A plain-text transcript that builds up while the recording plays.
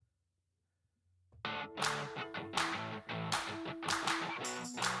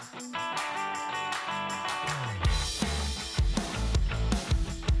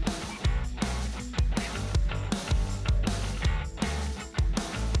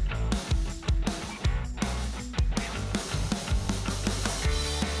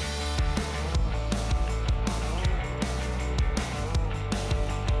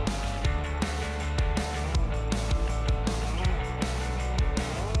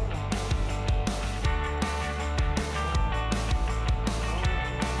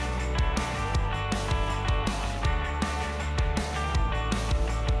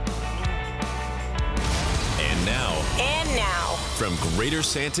From Greater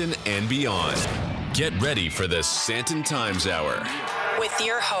Santon and beyond, get ready for the Santon Times Hour with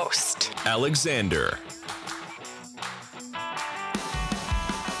your host, Alexander.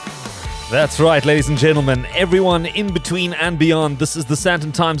 That's right, ladies and gentlemen, everyone in between and beyond. This is the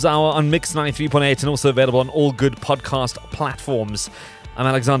Santon Times Hour on Mix 93.8 and also available on all good podcast platforms. I'm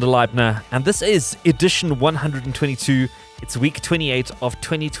Alexander Leibner, and this is edition 122. It's week 28 of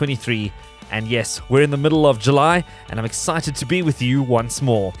 2023. And yes, we're in the middle of July, and I'm excited to be with you once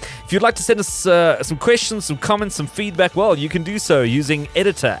more. If you'd like to send us some questions, some comments, some feedback, well, you can do so using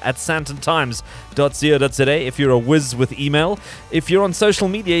editor@santontimes.co.za if you're a whiz with email. If you're on social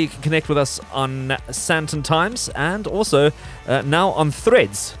media, you can connect with us on Santon Times and also now on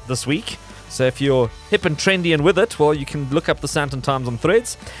Threads this week. So if you're hip and trendy and with it, well, you can look up the Santon Times on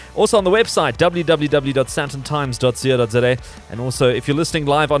Threads. Also on the website, www.santontimes.co.za. And also, if you're listening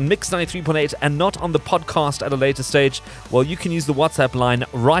live on Mix 93.8 and not on the podcast at a later stage, well, you can use the WhatsApp line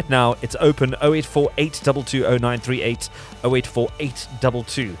right now. It's open 084 822 0938, 084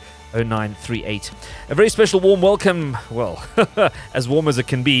 822 0938. A very special warm welcome, well, as warm as it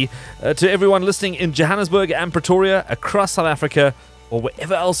can be, to everyone listening in Johannesburg and Pretoria, across South Africa, or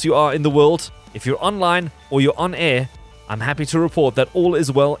wherever else you are in the world. If you're online or you're on air, I'm happy to report that all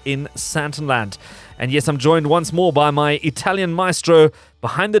is well in Santonland. And yes, I'm joined once more by my Italian maestro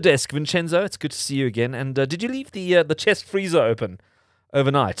behind the desk, Vincenzo. It's good to see you again. And did you leave the chest freezer open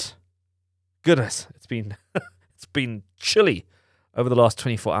overnight? Goodness, it's been it's been chilly over the last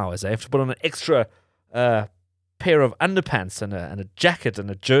 24 hours. I have to put on an extra pair of underpants and a jacket and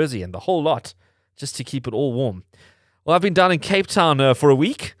a jersey and the whole lot just to keep it all warm. Well, I've been down in Cape Town for a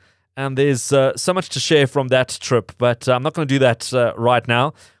week, and there's so much to share from that trip, but I'm not going to do that right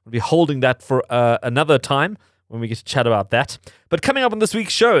now. We'll be holding that for another time when we get to chat about that. But coming up on this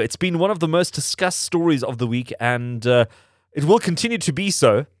week's show, it's been one of the most discussed stories of the week, and it will continue to be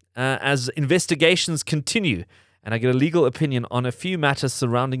so as investigations continue, and I get a legal opinion on a few matters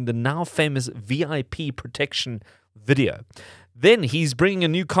surrounding the now famous VIP protection video. Then he's bringing a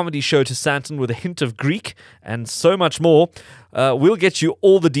new comedy show to Santon with a hint of Greek and so much more. We'll get you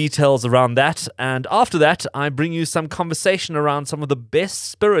all the details around that. And after that, I bring you some conversation around some of the best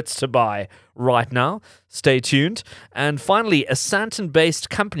spirits to buy right now. Stay tuned. And finally, a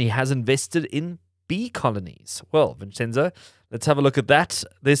Santon-based company has invested in bee colonies. Well, Vincenzo, let's have a look at that.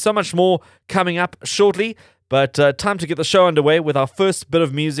 There's so much more coming up shortly, but time to get the show underway with our first bit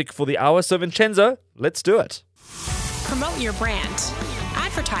of music for the hour. So Vincenzo, let's do it. Promote your brand.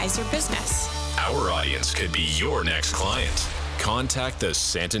 Advertise your business. Our audience could be your next client. Contact the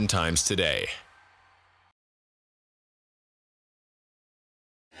Santon Times today.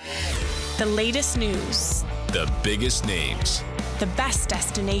 The latest news. The biggest names. The best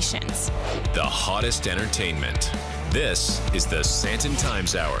destinations. The hottest entertainment. This is the Santon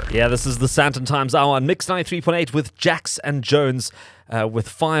Times Hour. Yeah, this is the Santon Times Hour on Mix 93.8 with Jax and Jones, with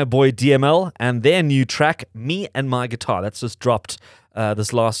Fireboy DML and their new track, Me and My Guitar. That's just dropped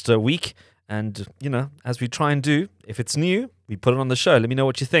this last week. And, you know, as we try and do, if it's new, we put it on the show. Let me know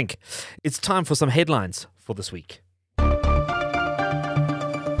what you think. It's time for some headlines for this week.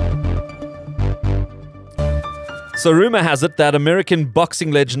 So rumor has it that American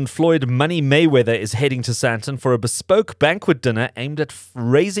boxing legend Floyd Money Mayweather is heading to Santon for a bespoke banquet dinner aimed at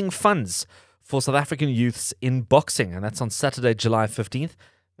raising funds for South African youths in boxing. And that's on Saturday, July 15th.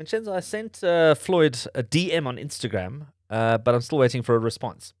 Vincenzo, I sent Floyd a DM on Instagram, but I'm still waiting for a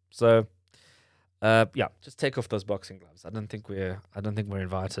response. So, yeah, just take off those boxing gloves. I don't think we're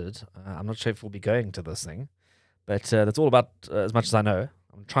invited. I'm not sure if we'll be going to this thing, but that's all about as much as I know.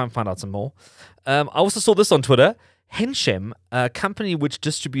 I'm trying to find out some more. I also saw this on Twitter. Henshem, a company which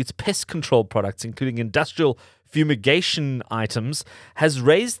distributes pest control products, including industrial fumigation items, has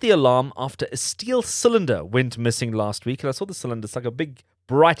raised the alarm after a steel cylinder went missing last week. And I saw the cylinder. It's like a big,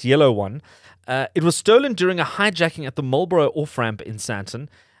 bright yellow one. It was stolen during a hijacking at the Marlborough off-ramp in Santon.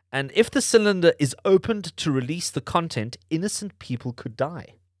 And if the cylinder is opened to release the content, innocent people could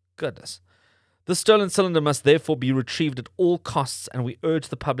die. Goodness. The stolen cylinder must therefore be retrieved at all costs, and we urge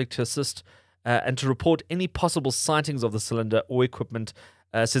the public to assist and to report any possible sightings of the cylinder or equipment,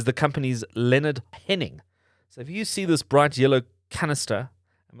 says the company's Leonard Henning. So if you see this bright yellow canister,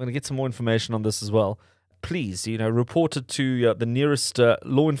 I'm going to get some more information on this as well. Please, report it to the nearest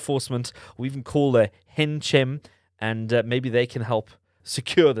law enforcement, or even call the Henchem, and maybe they can help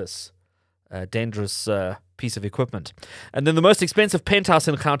secure this dangerous piece of equipment. And then the most expensive penthouse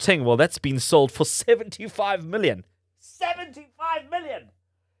in Gauteng, well, that's been sold for 75 million. 75 million!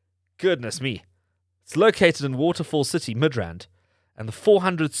 Goodness me. It's located in Waterfall City, Midrand, and the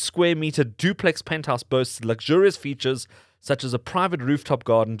 400 square meter duplex penthouse boasts luxurious features such as a private rooftop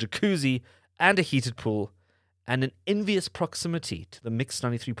garden, jacuzzi, and a heated pool, and an envious proximity to the Mix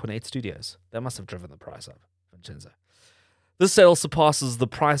 93.8 studios. That must have driven the price up, Vincenzo. This sale surpasses the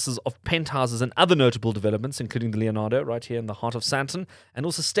prices of penthouses and other notable developments, including the Leonardo, right here in the heart of Sandton, and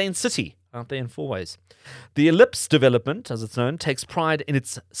also Stain City, out there in Fourways. The Ellipse development, as it's known, takes pride in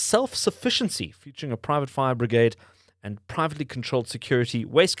its self-sufficiency, featuring a private fire brigade and privately controlled security,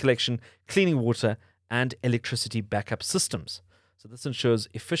 waste collection, cleaning water, and electricity backup systems. So this ensures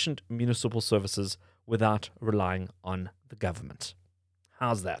efficient municipal services without relying on the government.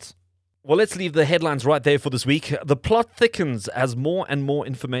 How's that? Well, let's leave the headlines right there for this week. The plot thickens as more and more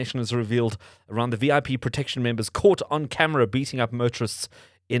information is revealed around the VIP protection members caught on camera beating up motorists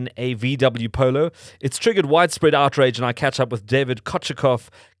in a VW Polo. It's triggered widespread outrage, and I catch up with David Kotchikov,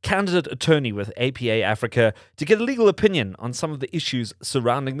 candidate attorney with APA Africa, to get a legal opinion on some of the issues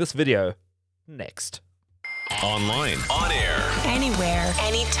surrounding this video next. Online, on air, Anywhere,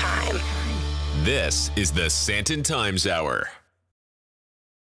 anytime. this is the Sandton Times Hour.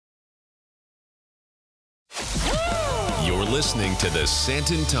 You're listening to the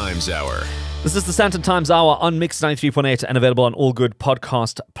Sandton Times Hour. This is the Sandton Times Hour on Mix 93.8 and available on all good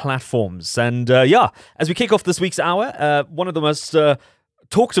podcast platforms. And as we kick off this week's hour, one of the most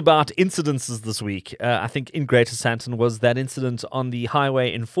talked about incidences this week, I think in Greater Sandton, was that incident on the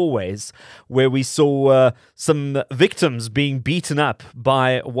highway in Fourways, where we saw some victims being beaten up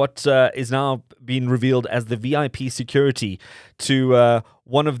by what is now being revealed as the VIP security to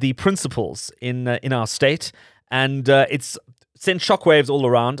one of the principals in our state. And it's sent shockwaves all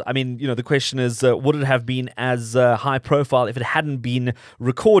around. I mean, the question is, would it have been as high profile if it hadn't been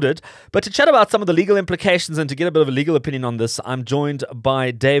recorded? But to chat about some of the legal implications and to get a bit of a legal opinion on this, I'm joined by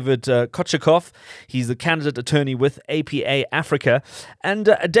David Kotchikov. He's the candidate attorney with APA Africa.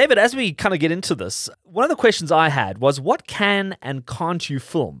 And David, as we kind of get into this, one of the questions I had was, what can and can't you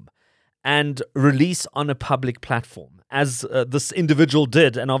film and release on a public platform, as this individual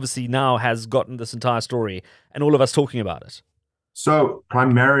did, and obviously now has gotten this entire story and all of us talking about it? So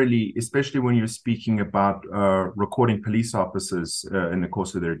primarily, especially when you're speaking about recording police officers in the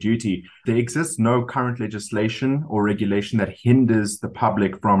course of their duty, there exists no current legislation or regulation that hinders the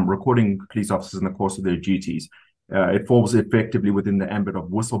public from recording police officers in the course of their duties. It falls effectively within the ambit of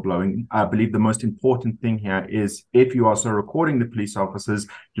whistleblowing. I believe the most important thing here is, if you are so recording the police officers,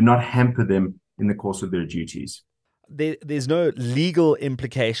 do not hamper them in the course of their duties. There's no legal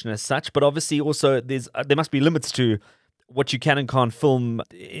implication as such, but obviously also there must be limits to what you can and can't film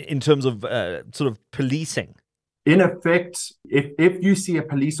in terms of sort of policing. In effect, if you see a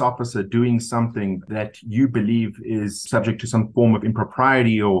police officer doing something that you believe is subject to some form of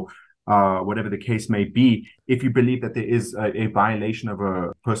impropriety or whatever the case may be, if you believe that there is a violation of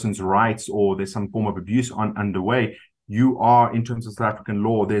a person's rights or there's some form of abuse underway, you are, in terms of South African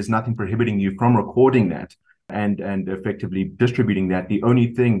law, there's nothing prohibiting you from recording that and effectively distributing that. The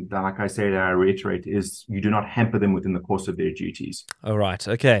only thing that, like I say, that I reiterate, is you do not hamper them within the course of their duties. All right.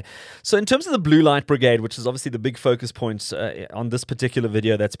 Okay. So in terms of the Blue Light Brigade, which is obviously the big focus point on this particular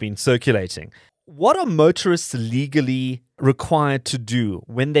video that's been circulating, what are motorists legally required to do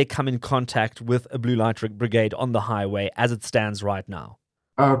when they come in contact with a Blue Light Brigade on the highway as it stands right now?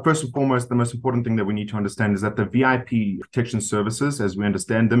 First and foremost, the most important thing that we need to understand is that the VIP protection services, as we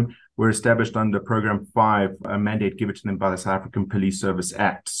understand them, were established under Program 5, a mandate given to them by the South African Police Service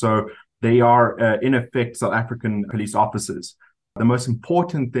Act. So they are, in effect, South African police officers. The most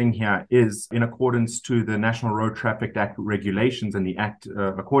important thing here is, in accordance to the National Road Traffic Act regulations and the Act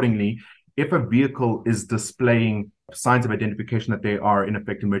accordingly, if a vehicle is displaying signs of identification that they are, in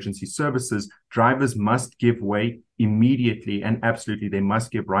effect, emergency services, drivers must give way immediately, and absolutely they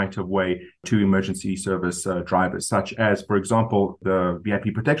must give right of way to emergency service drivers, such as, for example, the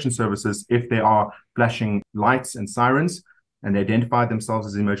VIP protection services. If they are flashing lights and sirens and they identify themselves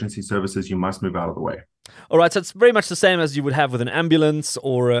as emergency services, you must move out of the way. All right, so it's very much the same as you would have with an ambulance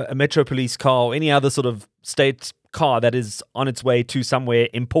or a Metro Police car or any other sort of state car that is on its way to somewhere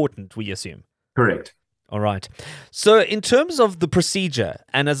important, we assume. Correct. All right. So in terms of the procedure,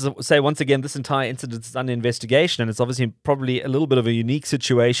 and as I say, once again, this entire incident is under investigation, and it's obviously probably a little bit of a unique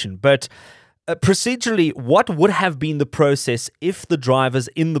situation, but procedurally, what would have been the process if the drivers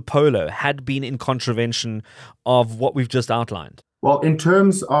in the Polo had been in contravention of what we've just outlined? Well, in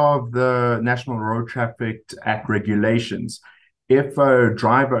terms of the National Road Traffic Act regulations, if a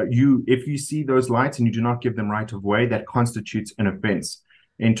driver, if you see those lights and you do not give them right of way, that constitutes an offense.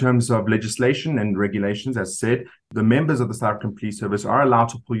 In terms of legislation and regulations, as said, the members of the South African Police Service are allowed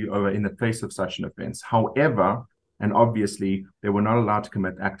to pull you over in the face of such an offense. However, and obviously, they were not allowed to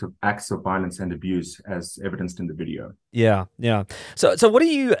commit acts of violence and abuse, as evidenced in the video. Yeah. So what do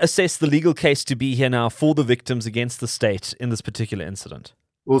you assess the legal case to be here now for the victims against the state in this particular incident?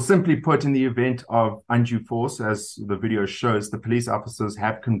 Well, simply put, in the event of undue force, as the video shows, the police officers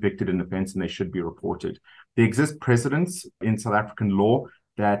have convicted an offense and they should be reported. There exist precedents in South African law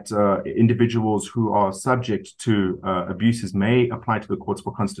that individuals who are subject to abuses may apply to the courts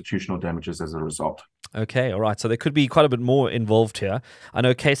for constitutional damages as a result. Okay, all right. So there could be quite a bit more involved here. I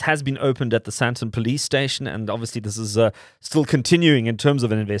know a case has been opened at the Sandton Police Station, and obviously this is still continuing in terms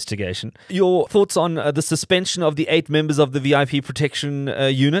of an investigation. Your thoughts on the suspension of the 8 members of the VIP protection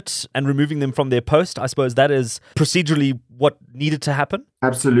unit and removing them from their post? I suppose that is procedurally what needed to happen?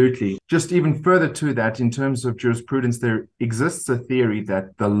 Absolutely. Just even further to that, in terms of jurisprudence, there exists a theory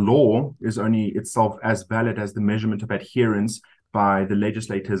that the law is only itself as valid as the measurement of adherence by the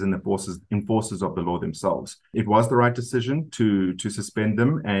legislators and the enforcers of the law themselves. It was the right decision to suspend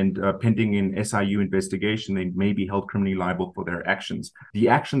them, and pending an SIU investigation, they may be held criminally liable for their actions. The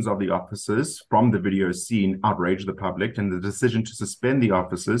actions of the officers from the video seen outrage the public, and the decision to suspend the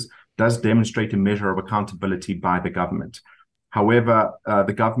officers does demonstrate a measure of accountability by the government. However,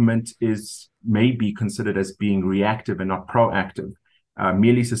 the government may be considered as being reactive and not proactive.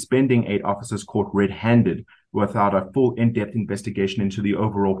 Merely suspending 8 officers caught red-handed without a full in-depth investigation into the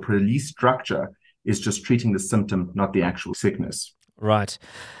overall police structure is just treating the symptom, not the actual sickness. Right.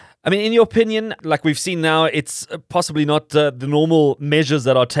 I mean, in your opinion, like we've seen now, it's possibly not the normal measures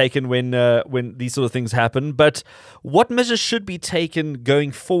that are taken when these sort of things happen. But what measures should be taken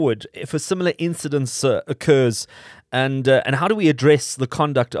going forward if a similar incident occurs? And how do we address the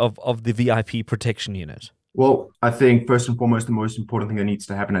conduct of the VIP protection unit? Well, I think first and foremost, the most important thing that needs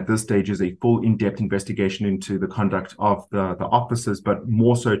to happen at this stage is a full in-depth investigation into the conduct of the officers, but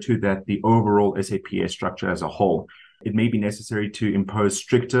more so to that, the overall SAPS structure as a whole. It may be necessary to impose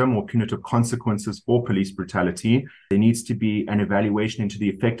stricter, more punitive consequences for police brutality. There needs to be an evaluation into the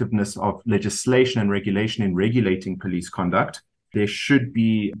effectiveness of legislation and regulation in regulating police conduct. There should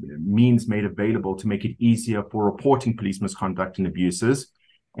be means made available to make it easier for reporting police misconduct and abuses,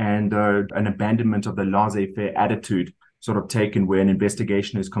 and an abandonment of the laissez-faire attitude sort of taken where an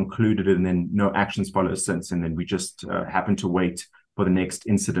investigation is concluded and then no actions follow since, and then we just happen to wait for the next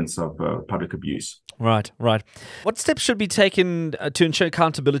incidents of public abuse. Right. What steps should be taken to ensure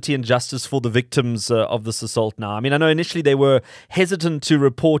accountability and justice for the victims of this assault now? I mean, I know initially they were hesitant to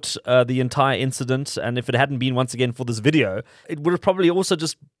report the entire incident, and if it hadn't been once again for this video, it would have probably also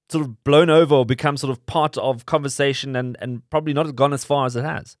just sort of blown over or become sort of part of conversation and probably not gone as far as it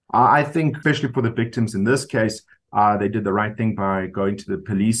has. I think, especially for the victims in this case, they did the right thing by going to the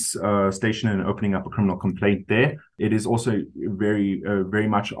police station and opening up a criminal complaint there. It is also very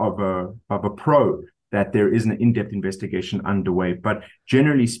much of a pro that there is an in-depth investigation underway. But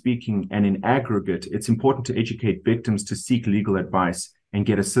generally speaking, and in aggregate, it's important to educate victims to seek legal advice and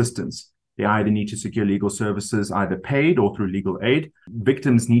get assistance. They either need to secure legal services, either paid or through legal aid.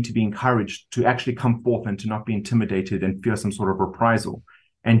 Victims need to be encouraged to actually come forth and to not be intimidated and fear some sort of reprisal.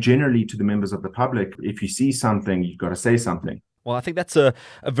 And generally to the members of the public, if you see something, you've got to say something. Well, I think that's a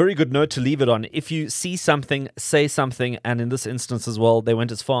very good note to leave it on. If you see something, say something. And in this instance as well, they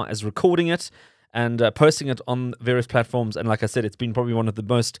went as far as recording it and posting it on various platforms. And like I said, it's been probably one of the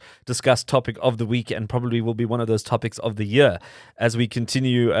most discussed topic of the week and probably will be one of those topics of the year as we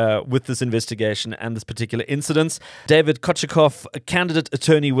continue with this investigation and this particular incident. David Kotchikov, a candidate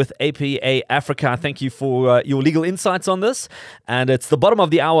attorney with APA Africa, thank you for your legal insights on this. And it's the bottom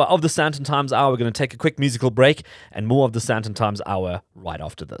of the hour of the Sandton Times Hour. We're going to take a quick musical break and more of the Sandton Times Hour right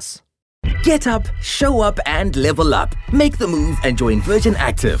after this. Get up, show up, and level up. Make the move and join Virgin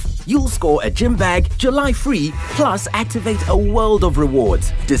Active. You'll score a gym bag, July free, plus activate a world of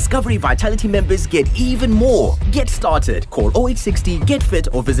rewards. Discovery Vitality members get even more. Get started. Call 0860 Get Fit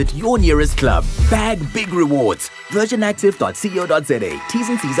or visit your nearest club. Bag big rewards. virginactive.co.za. T's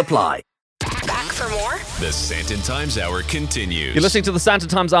and C's apply. Back for more? The Santon Times Hour continues. You're listening to the Santon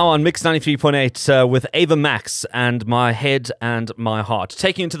Times Hour on Mix 93.8 with Ava Max and My Head and My Heart.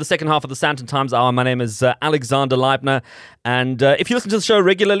 Taking you into the second half of the Santon Times Hour, my name is Alexander Leibner. And if you listen to the show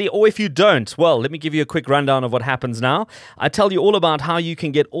regularly or if you don't, well, let me give you a quick rundown of what happens now. I tell you all about how you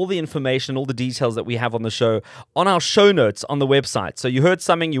can get all the information, all the details that we have on the show on our show notes on the website. So you heard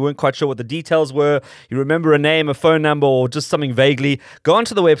something, you weren't quite sure what the details were, you remember a name, a phone number, or just something vaguely, go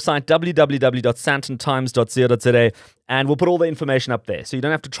onto the website www.santontimes.co.za and we'll put all the information up there. So you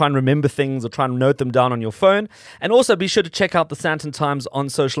don't have to try and remember things or try and note them down on your phone. And also be sure to check out the Santon Times on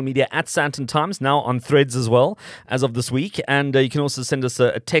social media at Santon Times, now on Threads as well, as of this week. And you can also send us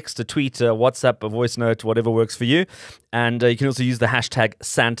a text, a tweet, a WhatsApp, a voice note, whatever works for you. And you can also use the hashtag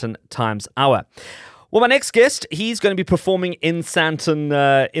Santon Times Hour. Well, my next guest, he's going to be performing in Santon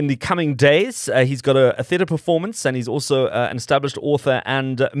in the coming days. He's got a theatre performance and he's also an established author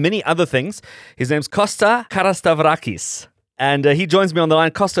and many other things. His name's Costa Karastavrakis. And he joins me on the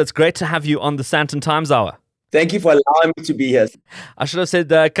line. Costa, it's great to have you on the Santon Times Hour. Thank you for allowing me to be here. I should have said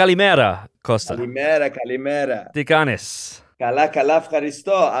Kalimera, Costa. Kalimera. Tikanis. Kala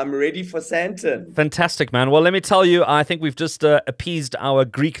fkharisto. I'm ready for Santon. Fantastic, man. Well, let me tell you, I think we've just appeased our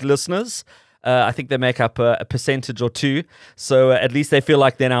Greek listeners. I think they make up a percentage or two. So at least they feel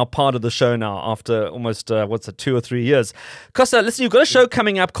like they're now part of the show now after almost, 2 or 3 years. Costa, listen, you've got a show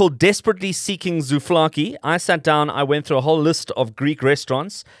coming up called Desperately Seeking Souvlaki. I sat down, I went through a whole list of Greek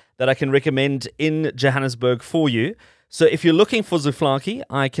restaurants that I can recommend in Johannesburg for you. So if you're looking for souvlaki,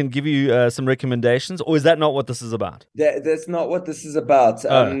 I can give you some recommendations, or is that not what this is about? That's not what this is about.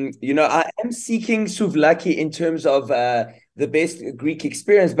 I am seeking souvlaki in terms of the best Greek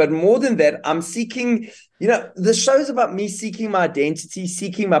experience, but more than that, I'm seeking, the show's about me seeking my identity,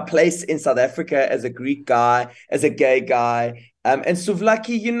 seeking my place in South Africa as a Greek guy, as a gay guy. And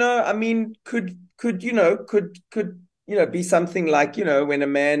souvlaki, could be something like, when a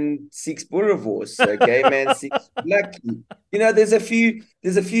man seeks boerewors, a gay man seeks souvlaki. There's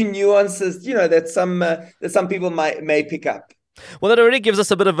a few nuances, that some people may pick up. Well, that already gives us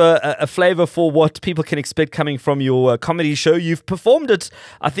a bit of a flavor for what people can expect coming from your comedy show. You've performed it,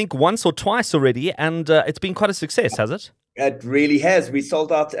 I think, once or twice already, and it's been quite a success, has it? It really has. We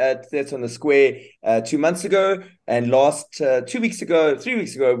sold out at Theatre on the Square 2 months ago, and 3 weeks ago,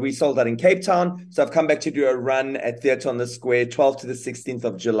 we sold out in Cape Town. So I've come back to do a run at Theatre on the Square, 12th to the 16th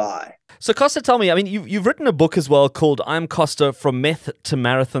of July. So Costa, tell me, you've written a book as well called I'm Costa, From Meth to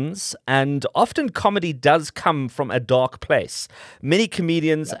Marathons, and often comedy does come from a dark place. Many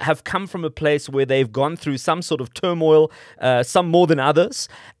comedians have come from a place where they've gone through some sort of turmoil, some more than others,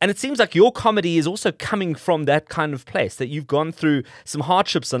 and it seems like your comedy is also coming from that kind of place, that you've gone through some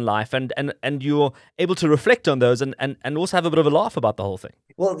hardships in life and you're able to reflect on those and also have a bit of a laugh about the whole thing.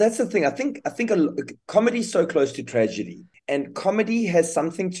 Well, that's the thing. I think comedy is so close to tragedy. And comedy has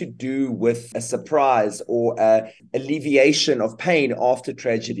something to do with a surprise or alleviation of pain after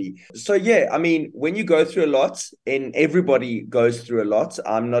tragedy. So, when you go through a lot, and everybody goes through a lot,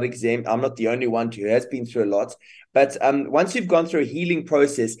 I'm not exempt. I'm not the only one who has been through a lot. But once you've gone through a healing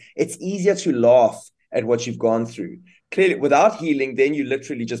process, it's easier to laugh at what you've gone through. Clearly, without healing, then you're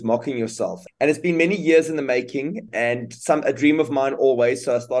literally just mocking yourself. And it's been many years in the making and a dream of mine always.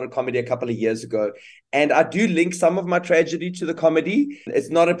 So I started comedy a couple of years ago. And I do link some of my tragedy to the comedy. It's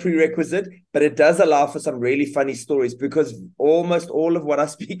not a prerequisite, but it does allow for some really funny stories because almost all of what I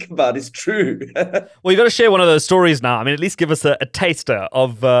speak about is true. Well, you've got to share one of those stories now. At least give us a taster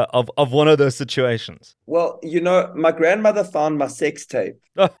of one of those situations. Well, my grandmother found my sex tape.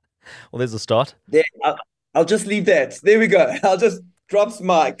 Oh, well, there's a start. There, I'll just leave that. There we go. I'll just drops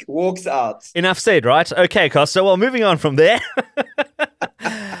mic, walks out. Enough said, right? Okay, Costa. Well, moving on from there.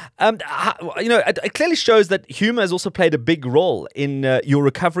 It clearly shows that humor has also played a big role in your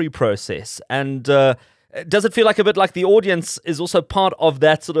recovery process. And does it feel like a bit like the audience is also part of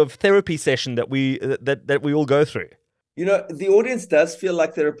that sort of therapy session that we all go through? The audience does feel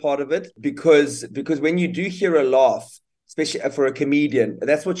like they're a part of it because when you do hear a laugh, especially for a comedian,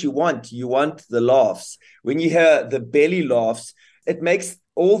 that's what you want. You want the laughs. When you hear the belly laughs, it makes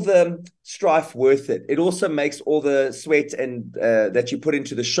all the strife worth it. It also makes all the sweat and that you put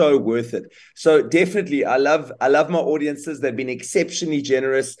into the show worth it. So definitely, I love my audiences. They've been exceptionally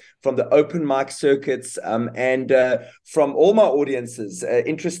generous from the open mic circuits and from all my audiences.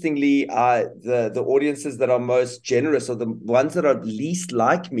 Interestingly, the audiences that are most generous are the ones that are least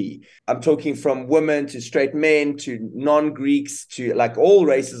like me. I'm talking from women to straight men to non-Greeks to like all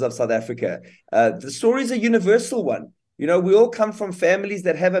races of South Africa. The story is a universal one. You know, we all come from families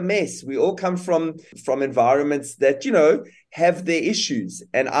that have a mess. We all come from environments that, you know, have their issues.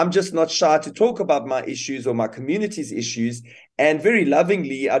 And I'm just not shy to talk about my issues or my community's issues. And very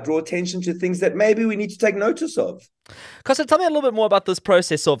lovingly, I draw attention to things that maybe we need to take notice of. Costa, tell me a little bit more about this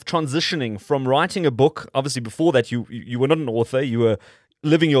process of transitioning from writing a book. Obviously, before that, you were not an author. You were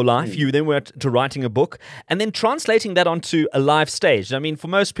living your life. You then went to writing a book and then translating that onto a live stage. I mean, for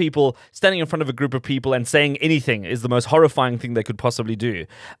most people, standing in front of a group of people and saying anything is the most horrifying thing they could possibly do.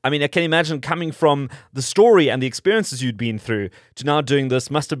 I mean, I can imagine coming from the story and the experiences you'd been through to now doing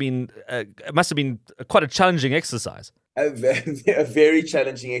this must have been quite a challenging exercise. A very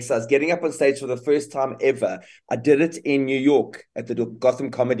challenging exercise. Getting up on stage for the first time ever. I did it in New York at the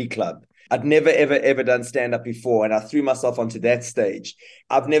Gotham Comedy Club. I'd never, ever, ever done stand-up before, and I threw myself onto that stage.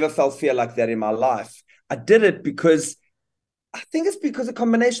 I've never felt fear like that in my life. I did it because I think it's because a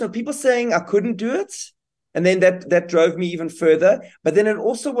combination of people saying I couldn't do it, and then that drove me even further. But then it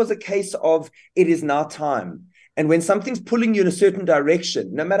also was a case of it is now time. And when something's pulling you in a certain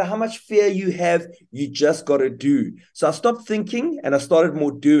direction, no matter how much fear you have, you just got to do. So I stopped thinking and I started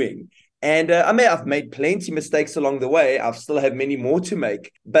more doing. And I've made plenty mistakes along the way. I've still have many more to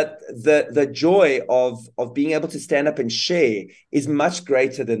make. But the joy of being able to stand up and share is much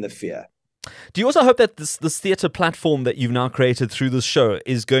greater than the fear. Do you also hope that this theatre platform that you've now created through this show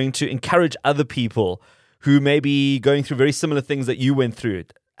is going to encourage other people who may be going through very similar things that you went through,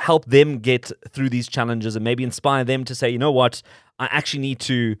 help them get through these challenges and maybe inspire them to say, you know what, I actually need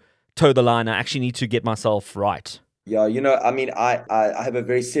to toe the line. I actually need to get myself right? Yeah, you know, I mean, I have a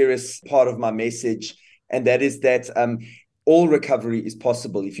very serious part of my message, and that is that all recovery is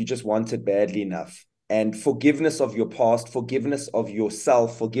possible if you just want it badly enough. And forgiveness of your past, forgiveness of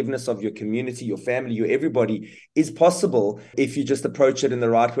yourself, forgiveness of your community, your family, your everybody is possible if you just approach it in the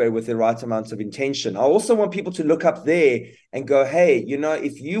right way with the right amounts of intention. I also want people to look up there and go, hey, you know,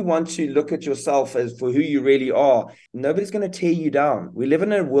 if you want to look at yourself as for who you really are, nobody's going to tear you down. We live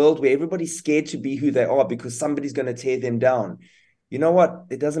in a world where everybody's scared to be who they are because somebody's going to tear them down. You know what?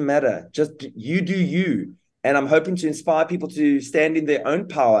 It doesn't matter. Just you do you. And I'm hoping to inspire people to stand in their own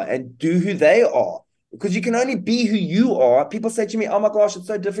power and do who they are. Because you can only be who you are. People say to me, oh my gosh, it's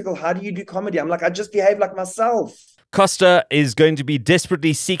so difficult. How do you do comedy? I'm like, I just behave like myself. Costa is going to be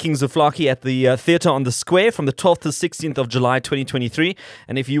desperately seeking Zuflaki at the Theatre on the Square from the 12th to 16th of July 2023.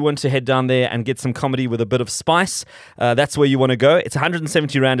 And if you want to head down there and get some comedy with a bit of spice, that's where you want to go. It's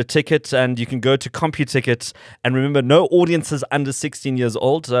 170 Rand a ticket, and you can go to CompuTicket. And remember, no audiences under 16 years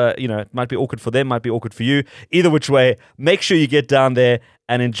old. You know, it might be awkward for them, might be awkward for you. Either which way, make sure you get down there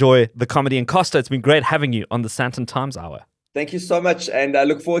and enjoy the comedy. And Costa, it's been great having you on the Sandton Times Hour. Thank you so much. And I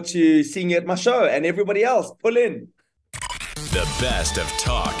look forward to seeing you at my show, and everybody else, pull in. The best of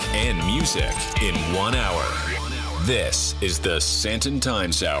talk and music in 1 hour. This is the Sandton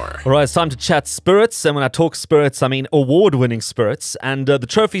Times Hour. All right, it's time to chat spirits. And when I talk spirits, I mean award-winning spirits. And the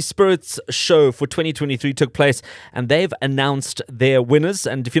Trophy Spirits show for 2023 took place, and they've announced their winners.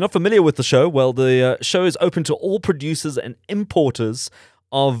 And if you're not familiar with the show, well, the show is open to all producers and importers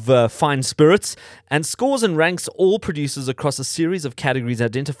of fine spirits, and scores and ranks all producers across a series of categories,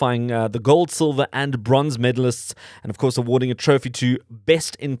 identifying the gold, silver, and bronze medalists, and of course awarding a trophy to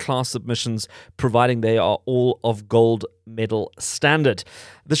best-in-class submissions, providing they are all of gold medal standard.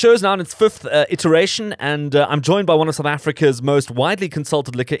 The show is now in its fifth iteration, and I'm joined by one of South Africa's most widely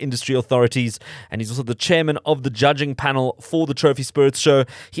consulted liquor industry authorities, and he's also the chairman of the judging panel for the Trophy Spirits show.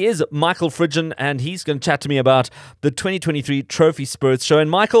 He is Michael Fridgen, and he's going to chat to me about the 2023 Trophy Spirits show. And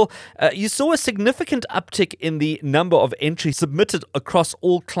Michael, you saw a significant uptick in the number of entries submitted across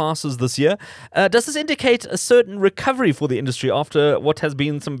all classes this year. Does this indicate a certain recovery for the industry after what has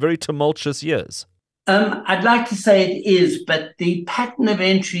been some very tumultuous years? I'd like to say it is, but the pattern of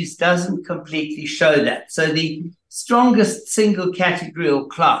entries doesn't completely show that. So the strongest single category or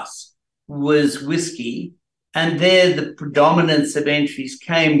class was whiskey, and there the predominance of entries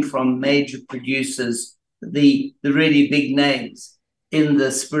came from major producers, the really big names in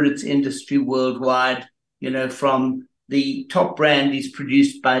the spirits industry worldwide, you know, from the top brandies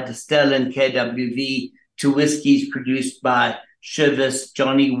produced by Distell and KWV to whiskeys produced by Chivas,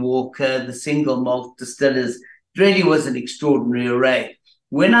 Johnny Walker, the single malt distillers. It really was an extraordinary array.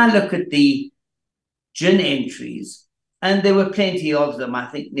 When I look at the gin entries, and there were plenty of them, I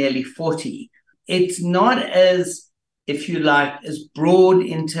think nearly 40, it's not as, if you like, as broad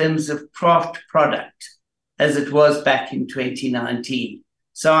in terms of craft product as it was back in 2019.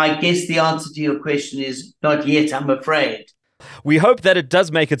 So I guess the answer to your question is not yet, I'm afraid. We hope that it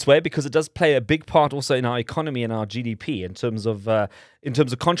does make its way, because it does play a big part also in our economy and our GDP in terms of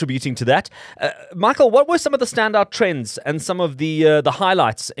contributing to that. Michael, what were some of the standout trends and some of the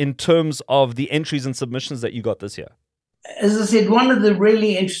highlights in terms of the entries and submissions that you got this year? As I said, one of the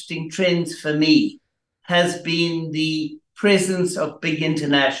really interesting trends for me has been the presence of big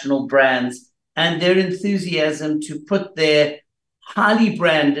international brands and their enthusiasm to put their highly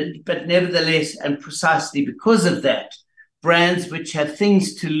branded, but nevertheless, and precisely because of that, brands which have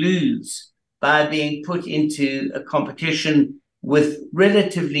things to lose by being put into a competition with,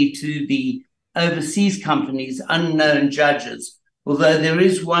 relatively to the overseas companies, unknown judges, although there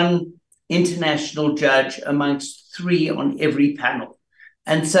is one international judge amongst 3 on every panel.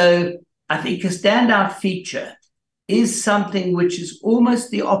 And so I think a standout feature is something which is almost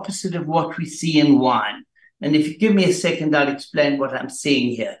the opposite of what we see in wine. And if you give me a second, I'll explain what I'm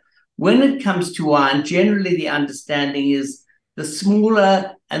seeing here. When it comes to wine, generally the understanding is the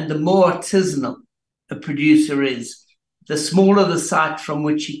smaller and the more artisanal a producer is, the smaller the site from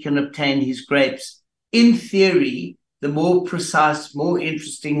which he can obtain his grapes. In theory, the more precise, more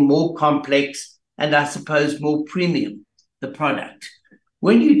interesting, more complex, and I suppose more premium the product.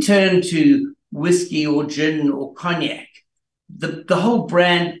 When you turn to whiskey or gin or cognac, the whole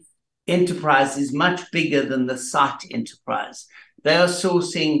brand enterprise is much bigger than the site enterprise. They are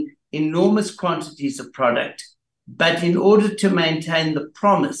sourcing enormous quantities of product, but in order to maintain the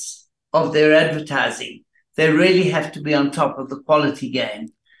promise of their advertising, they really have to be on top of the quality game.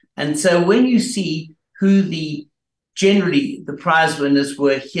 And so when you see who generally the prize winners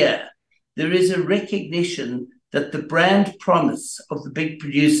were here, there is a recognition that the brand promise of the big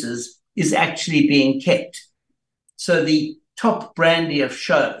producers is actually being kept. So the top brandy of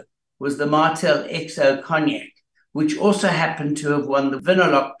show was the Martell XO Cognac, which also happened to have won the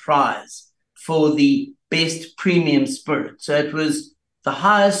Vinalop Prize for the best premium spirit. So it was the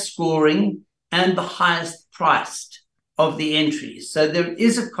highest scoring and the highest priced of the entries. So there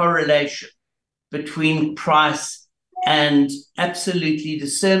is a correlation between price and absolutely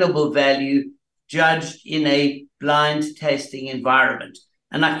discernible value judged in a blind tasting environment.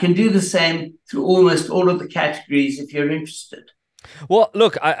 And I can do the same through almost all of the categories if you're interested. Well,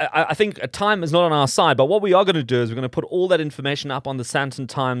 look, I think time is not on our side, but what we are going to do is we're going to put all that information up on the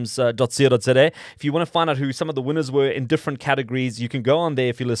santontimes.co.za. If you want to find out who some of the winners were in different categories, you can go on there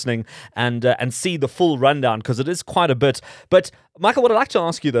if you're listening and see the full rundown, because it is quite a bit. But Michael, what I'd like to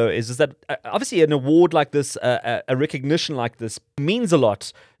ask you, though, is that obviously an award like this, a recognition like this, means a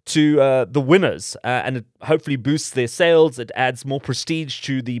lot to the winners, and it hopefully boosts their sales. It adds more prestige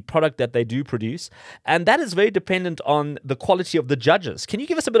to the product that they do produce, and that is very dependent on the quality of the judges. Can you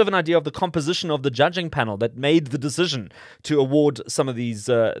give us a bit of an idea of the composition of the judging panel that made the decision to award some of these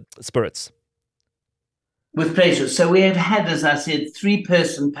spirits? With pleasure. So we have had, as I said,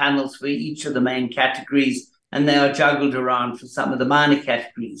 3-person panels for each of the main categories, and they are juggled around for some of the minor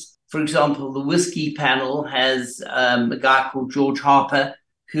categories. For example, the whiskey panel has a guy called George Harper,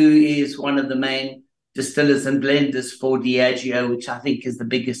 who is one of the main distillers and blenders for Diageo, which I think is the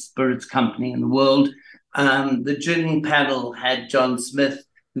biggest spirits company in the world. The gin panel had John Smith,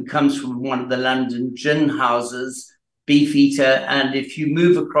 who comes from one of the London gin houses, Beefeater. And if you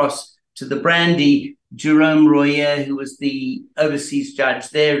move across to the brandy, Jerome Royer, who was the overseas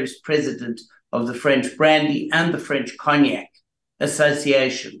judge there, is president of the French Brandy and the French Cognac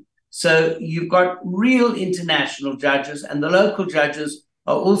Association. So you've got real international judges, and the local judges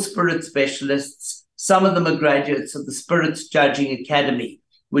are all spirit specialists. Some of them are graduates of the Spirits Judging Academy,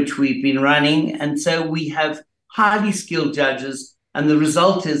 which we've been running. And so we have highly skilled judges, and the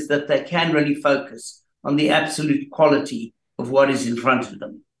result is that they can really focus on the absolute quality of what is in front of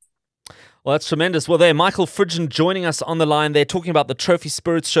them. Well, that's tremendous. Well, there, Michael Fridgen joining us on the line. They're talking about the Trophy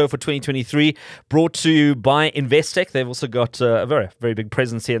Spirits Show for 2023, brought to you by Investec. They've also got a very, very big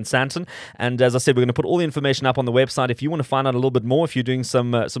presence here in Sandton. And as I said, we're going to put all the information up on the website. If you want to find out a little bit more, if you're doing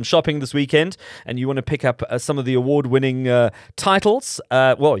some shopping this weekend and you want to pick up some of the award-winning titles,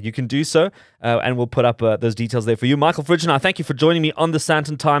 well, you can do so. And we'll put up those details there for you. Michael Fridgen, I thank you for joining me on the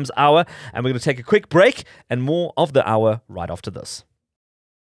Sandton Times Hour. And we're going to take a quick break and more of the hour right after this.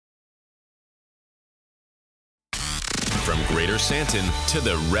 From Greater Sandton to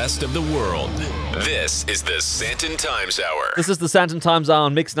the rest of the world, this is the Sandton Times Hour. This is the Sandton Times Hour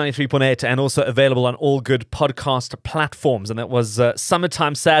on Mix 93.8 and also available on all good podcast platforms. And that was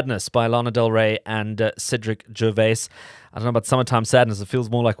Summertime Sadness by Lana Del Rey and Cedric Gervais. I don't know about summertime sadness. It feels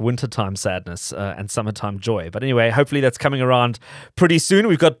more like wintertime sadness and summertime joy. But anyway, hopefully that's coming around pretty soon.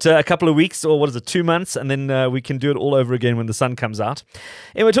 We've got a couple of weeks, or 2 months, and then we can do it all over again when the sun comes out.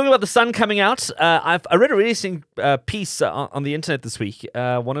 And we're talking about the sun coming out. I read a really interesting piece on the internet this week.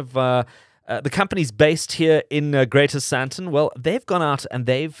 One of the companies based here in Greater Sandton, well, they've gone out and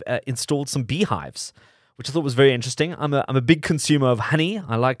they've installed some beehives, which I thought was very interesting. I'm a big consumer of honey.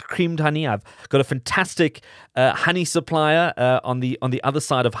 I like creamed honey. I've got a fantastic honey supplier on the other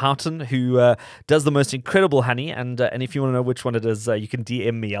side of Houghton who does the most incredible honey. And if you want to know which one it is, you can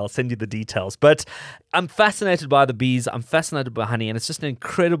DM me. I'll send you the details. But I'm fascinated by the bees. I'm fascinated by honey, and it's just an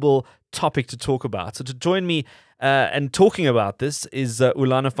incredible topic to talk about. So to join me and talking about this is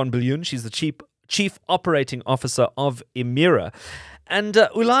Ulana van Biljoen. She's the Chief Operating Officer of Emira. And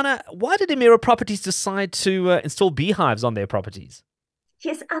Ulana, why did Emira Properties decide to install beehives on their properties?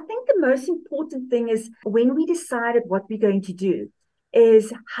 Yes, I think the most important thing is when we decided what we're going to do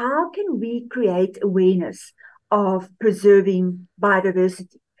is how can we create awareness of preserving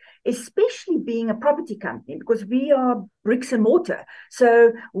biodiversity, especially being a property company, because we are bricks and mortar.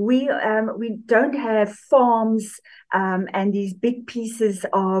 So we don't have farms and these big pieces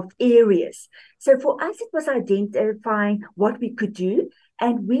of areas. So for us, it was identifying what we could do.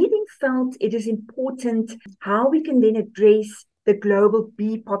 And we then felt it is important how we can then address the global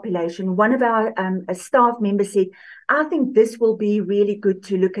bee population. One of our staff members said, I think this will be really good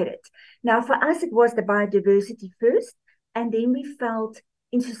to look at it. Now, for us, it was the biodiversity first. And then we felt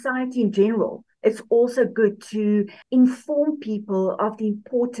in society in general, it's also good to inform people of the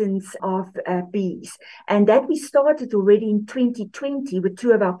importance of bees. And that we started already in 2020 with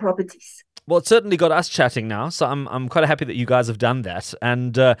 2 of our properties. Well, it certainly got us chatting now, so I'm quite happy that you guys have done that.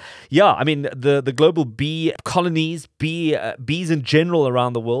 And I mean, the global bee colonies, bees in general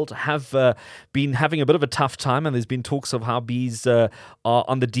around the world have been having a bit of a tough time, and there's been talks of how bees are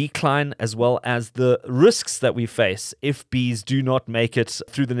on the decline, as well as the risks that we face if bees do not make it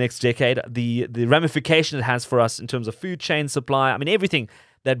through the next decade. The ramification it has for us in terms of food chain supply. I mean, everything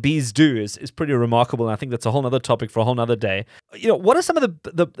that bees do is pretty remarkable, and I think that's a whole other topic for a whole other day. You know, what are some of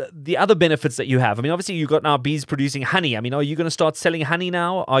the other benefits that you have? I mean, obviously you've got now bees producing honey. I mean, are you going to start selling honey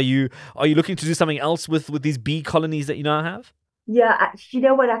now? Are you looking to do something else with these bee colonies that you now have? Yeah, you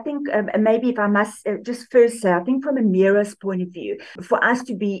know what, I think maybe if I must just first say, I think from Emira's point of view, for us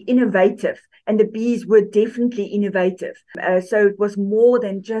to be innovative, and the bees were definitely innovative. So it was more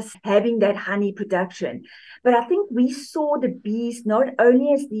than just having that honey production. But I think we saw the bees not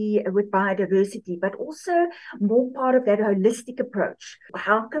only as with biodiversity, but also more part of that holistic approach.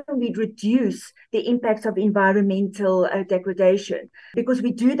 How can we reduce the impacts of environmental degradation? Because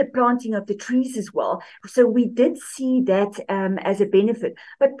we do the planting of the trees as well. So we did see that as a benefit.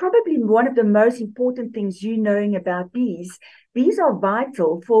 But probably one of the most important things knowing about bees are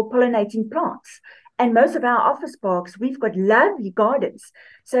vital for pollinating plants. And most of our office parks, we've got lovely gardens.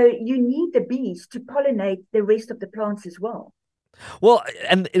 So you need the bees to pollinate the rest of the plants as well. Well,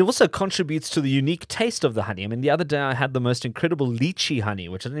 and it also contributes to the unique taste of the honey. I mean, the other day I had the most incredible lychee honey,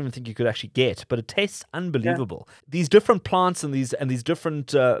 which I didn't even think you could actually get, but it tastes unbelievable. Yeah. These different plants and these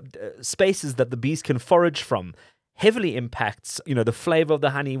different spaces that the bees can forage from heavily impacts, the flavor of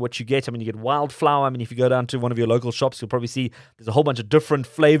the honey, what you get. I mean, you get wildflower. I mean, if you go down to one of your local shops, you'll probably see there's a whole bunch of different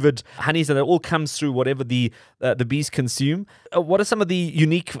flavored honeys, and it all comes through whatever the bees consume. What are some of the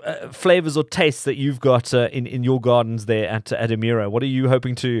unique flavors or tastes that you've got in your gardens there at Emira? What are you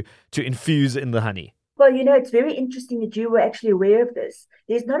hoping to infuse in the honey? Well, it's very interesting that you were actually aware of this.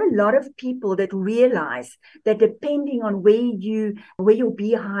 There's not a lot of people that realize that depending on where your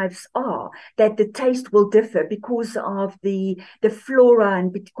beehives are, that the taste will differ because of the flora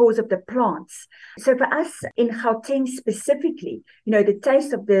and because of the plants. So for us in Gauteng specifically, the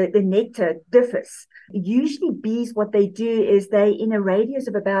taste of the nectar differs. Usually bees, what they do is they in a radius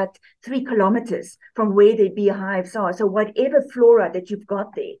of about 3 kilometers from where their beehives are. So whatever flora that you've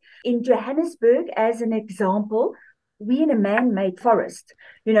got there. In Johannesburg, as an example, we're in a man-made forest,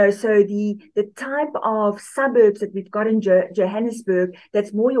 so the type of suburbs that we've got in Johannesburg,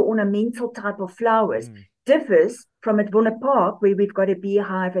 that's more your ornamental type of flowers, differs from at Wonderpark Park, where we've got a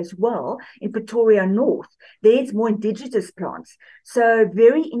beehive as well, in Pretoria North. There's more indigenous plants. So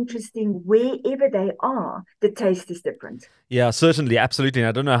very interesting, wherever they are, the taste is different. Yeah, certainly, absolutely. And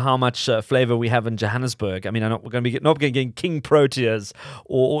I don't know how much flavor we have in Johannesburg. I mean, we're going to be getting king proteas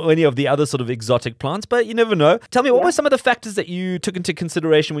or any of the other sort of exotic plants, but you never know. Tell me, what were some of the factors that you took into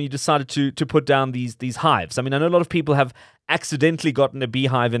consideration when you decided to put down these hives? I mean, I know a lot of people have accidentally gotten a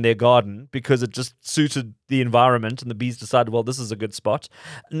beehive in their garden because it just suited the environment and the bees decided, well, this is a good spot.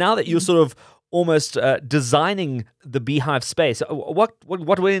 Now that you're sort of almost designing the beehive space. What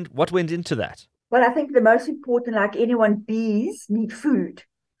went into that? Well, I think the most important, like anyone, bees need food.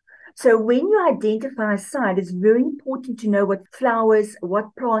 So when you identify a site, it's very important to know what flowers,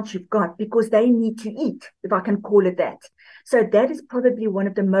 what plants you've got, because they need to eat, if I can call it that. So that is probably one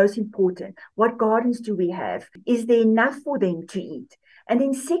of the most important. What gardens do we have? Is there enough for them to eat? And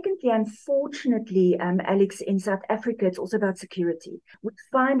then secondly, unfortunately, Alex, in South Africa, it's also about security. We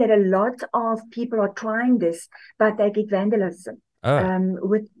find that a lot of people are trying this, but they get vandalism.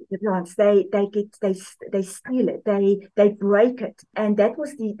 With the plants, they steal it, they break it, and that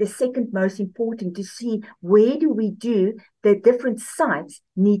was the second most important, to see where do we do the different sites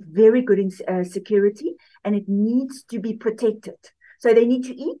need very good security, and it needs to be protected. So they need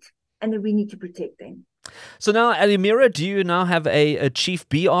to eat, and then we need to protect them. So now at Emira, do you now have a chief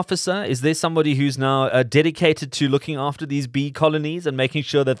bee officer? Is there somebody who's now dedicated to looking after these bee colonies and making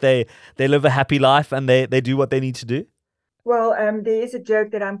sure that they live a happy life and they do what they need to do? Well, there is a joke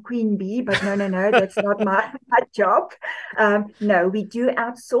that I'm queen bee, but no, that's not my job. No, we do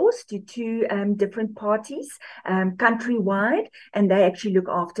outsource to two different parties countrywide, and they actually look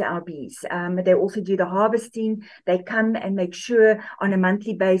after our bees. They also do the harvesting. They come and make sure on a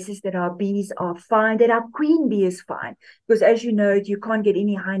monthly basis that our bees are fine, that our queen bee is fine. Because as you know, you can't get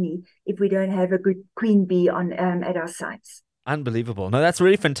any honey if we don't have a good queen bee on at our sites. Unbelievable. No, that's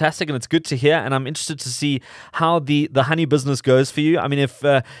really fantastic, and it's good to hear. And I'm interested to see how the honey business goes for you. I mean, if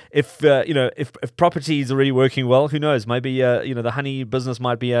property is already working well, who knows? Maybe the honey business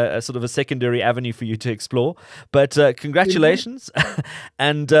might be a sort of a secondary avenue for you to explore. But congratulations,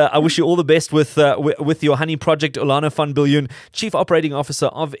 and I wish you all the best with your honey project. Ulana van Biljoen, Chief Operating Officer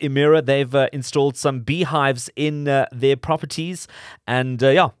of Emira. They've installed some beehives in their properties, and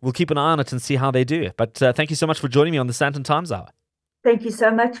we'll keep an eye on it and see how they do. But thank you so much for joining me on the Sandton Times Hour. Thank you so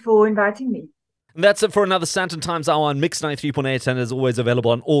much for inviting me. And that's it for another Sandton Times Hour on Mix 93.8, and is always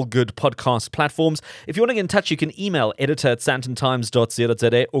available on all good podcast platforms. If you want to get in touch, you can email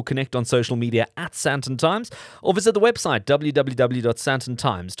editor@sandtontimes.co.za or connect on social media @Sandton Times, or visit the website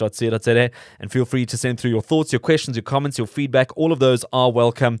www.sandtontimes.co.za, and feel free to send through your thoughts, your questions, your comments, your feedback. All of those are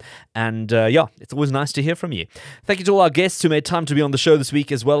welcome, and it's always nice to hear from you. Thank you to all our guests who made time to be on the show this week,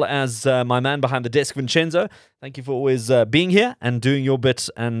 as well as my man behind the desk, Vincenzo. Thank you for always being here and doing your bit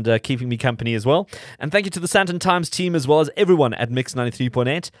and keeping me company as well. And thank you to the Sandton Times team, as well as everyone at Mix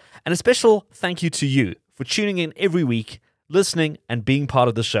 93.8. And a special thank you to you for tuning in every week, listening and being part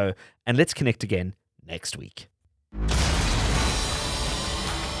of the show. And let's connect again next week.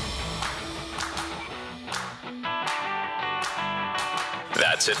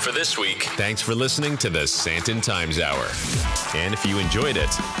 That's it for this week. Thanks for listening to the Sandton Times Hour. And if you enjoyed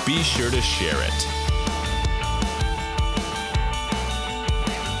it, be sure to share it.